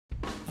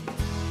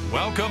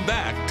Welcome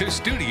back to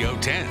Studio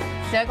 10.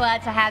 So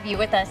glad to have you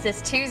with us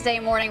this Tuesday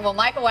morning. Well,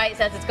 Michael White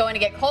says it's going to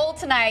get cold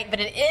tonight, but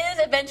it is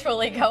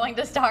eventually going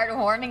to start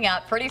warming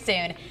up pretty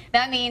soon.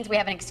 That means we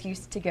have an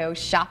excuse to go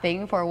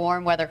shopping for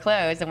warm weather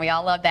clothes, and we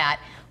all love that.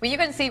 Well, you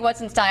can see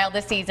what's in style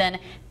this season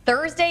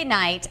Thursday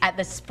night at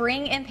the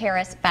Spring in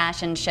Paris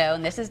Fashion Show.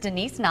 And this is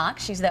Denise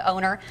Knox. She's the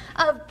owner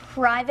of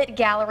Private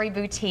Gallery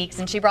Boutiques,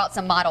 and she brought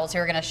some models who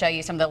are going to show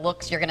you some of the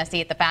looks you're going to see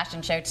at the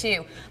fashion show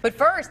too. But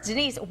first,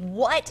 Denise,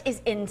 what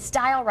is in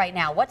style right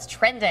now? What's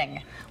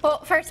trending?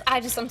 Well, first,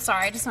 I'm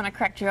sorry. I just want to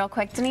correct you real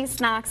quick. Denise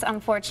Knox,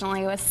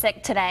 unfortunately, was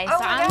sick today. Oh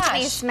so my I'm gosh.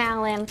 Denise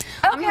Mallon.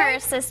 I'm her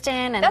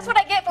assistant. And That's what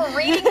I get for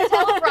reading the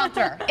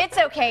teleprompter. It's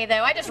okay,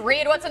 though. I just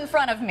read what's in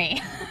front of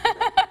me.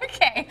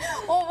 Okay.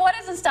 Well, what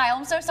is in style?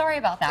 I'm so sorry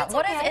about that. That's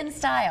What okay. is in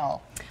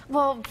style?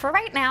 Well, for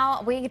right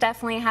now, we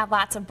definitely have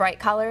lots of bright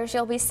colors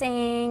you'll be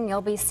seeing.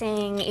 You'll be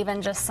seeing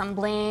even just some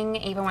bling,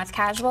 even with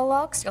casual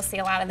looks. You'll see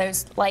a lot of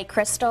those light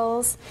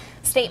crystals.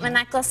 Statement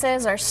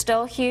necklaces are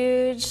still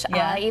huge.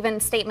 Yeah. Even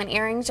statement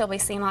earrings, you'll be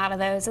seeing a lot of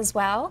those as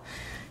well.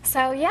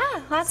 So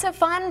yeah, lots of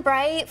fun,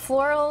 bright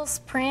florals,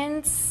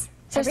 prints.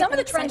 So some of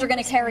the trends are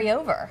going to carry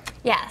over.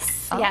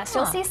 Yes, yes.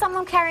 You'll see some of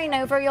them carrying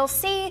over. You'll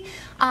see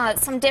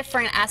some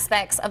different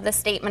aspects of the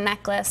statement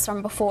necklace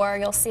from before.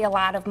 You'll see a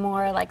lot of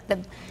more like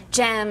the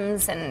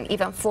gems and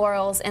even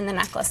florals in the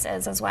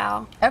necklaces as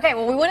well. Okay,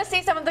 well, we want to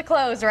see some of the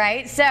clothes,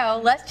 right?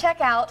 So let's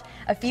check out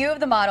a few of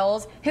the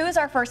models. Who is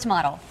our first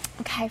model?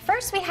 Okay,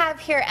 first we have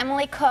here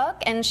Emily Cook,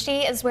 and she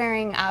is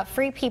wearing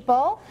Free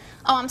People.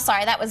 Oh, I'm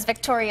sorry, that was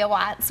Victoria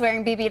Watts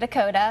wearing BB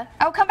Dakota.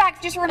 Oh, come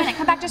back just for a minute.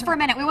 Come back just for a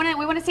minute. We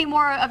want to see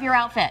more of your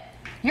outfit.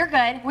 You're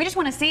good. We just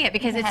want to see it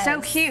because it's so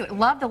Yes. cute.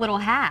 Love the little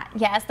hat.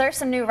 Yes, there's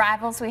some new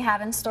arrivals we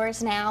have in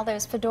stores now.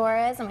 Those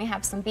fedoras, and we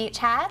have some beach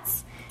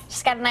hats.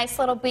 She's got a nice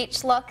little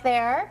beach look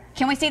there.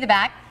 Can we see the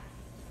back?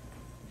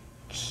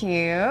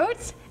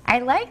 Cute. I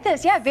like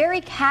this. Yeah,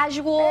 very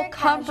casual, Very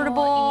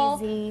comfortable.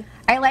 casual, easy.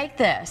 I like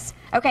this.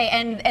 Okay,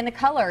 and the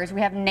colors,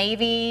 we have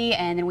navy,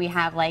 and then we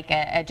have like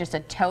just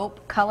a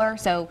taupe color.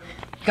 So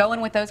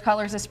going with those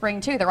colors this spring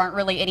too. There aren't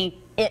really any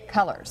it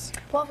colors.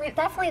 Well,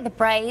 definitely the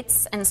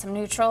brights and some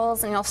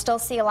neutrals, and you'll still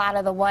see a lot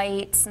of the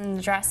whites and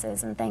the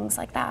dresses and things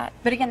like that.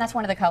 But again, that's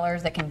one of the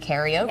colors that can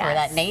carry over,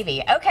 Yes. that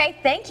navy. Okay,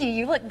 thank you.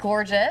 You look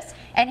gorgeous.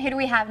 And who do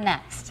we have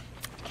next?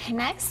 Okay,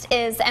 next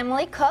is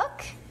Emily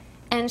Cook,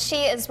 and she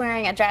is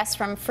wearing a dress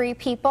from Free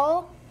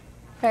People.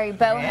 Very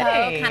boho,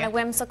 Pretty. kind of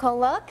whimsical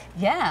look.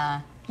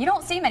 Yeah. You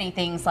don't see many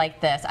things like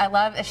this. I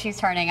love as she's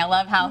turning. I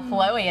love how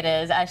flowy it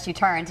is as she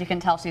turns. You can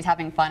tell she's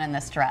having fun in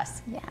this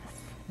dress. Yes.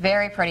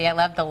 Very pretty. I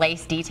love the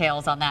lace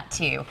details on that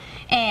too.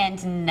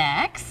 And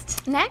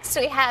next, Next,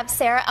 we have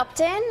Sarah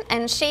Upton,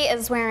 and she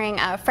is wearing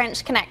a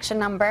French Connection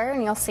number,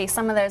 and you'll see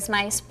some of those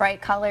nice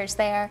bright colors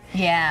there.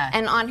 yeah.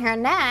 And on her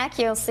neck,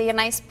 you'll see a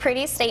nice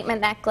pretty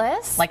statement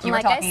necklace. Like you were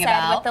I talking said,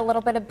 about. with a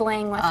little bit of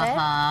bling with it.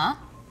 Uh-huh.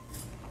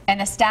 And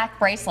the stacked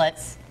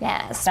bracelets.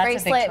 Yes, That's a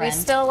big bracelet. We trend.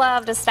 still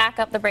love to stack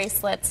up the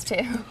bracelets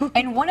too.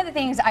 And one of the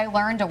things I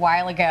learned a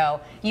while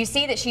ago, you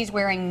see that she's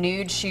wearing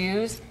nude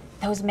shoes.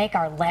 Those make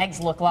our legs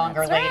look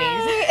longer,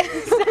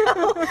 ladies.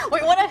 So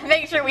we want to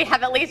make sure we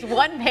have at least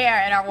one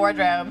pair in our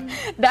wardrobe.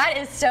 That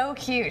is so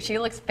cute. She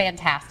looks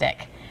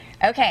fantastic.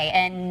 Okay,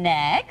 and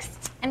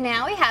next. And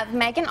now we have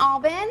Megan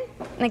Albin.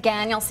 And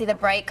again, you'll see the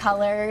bright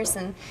colors.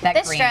 And That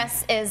this green.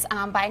 dress is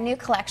by a new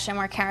collection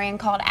we're carrying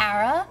called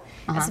Ara.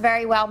 It's a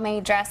very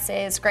well-made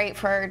dresses, great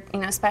for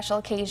special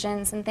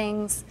occasions and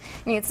things.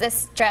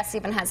 This dress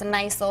even has a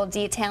nice little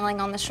detailing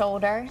on the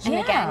shoulder. And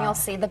again, Yeah. you'll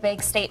see the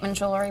big statement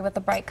jewelry with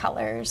the bright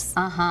colors.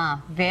 Uh-huh.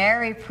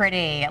 Very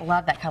pretty. I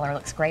love that color. It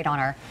looks great on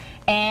her.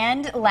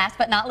 And last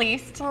but not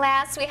least.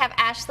 Last, we have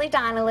Ashley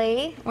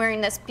Donnelly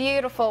wearing this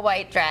beautiful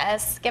white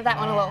dress. Give that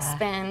one a little Yeah.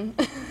 spin.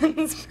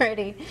 It's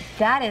pretty.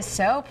 That is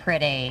so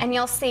pretty. And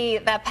you'll see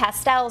the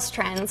pastels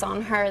trends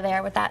on her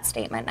there with that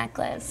statement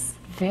necklace.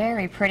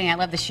 Very pretty. I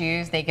love the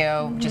shoes. They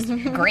go just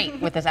great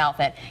with this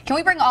outfit. Can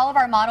we bring all of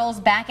our models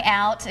back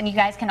out and you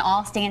guys can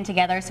all stand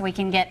together so we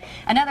can get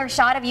another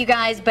shot of you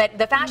guys, but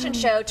the fashion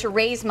show to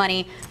raise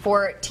money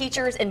for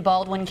teachers in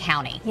Baldwin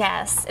County.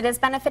 Yes, it is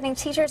benefiting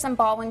teachers in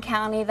Baldwin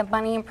County. The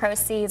money and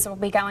proceeds will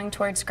be going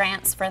towards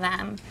grants for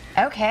them.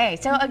 Okay,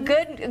 so a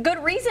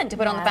good reason to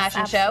put on the Yes,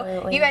 fashion show.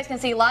 absolutely. You guys can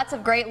see lots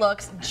of great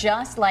looks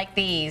just like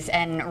these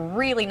and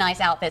really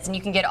nice outfits, and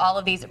you can get all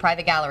of these at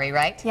Private Gallery,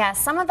 right? Yes,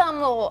 some of them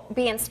will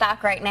be in stock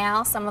right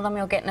now. Some of them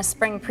you'll get in a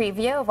spring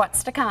preview of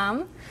what's to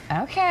come.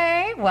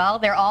 Okay, well,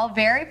 they're all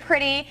very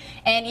pretty,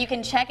 and you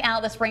can check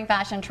out the spring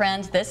fashion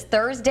trends this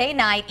Thursday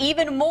night,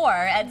 even more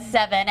at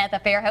 7 at the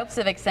Fairhope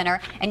Civic Center,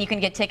 and you can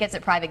get tickets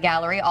at Private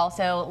Gallery,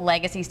 also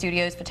Legacy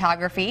Studios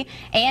Photography,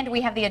 and we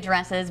have the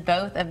addresses,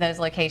 both of those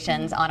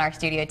locations, on our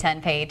Studio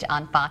 10 page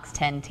on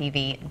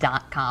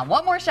fox10tv.com.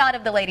 One more shot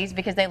of the ladies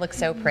because they look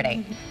so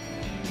pretty.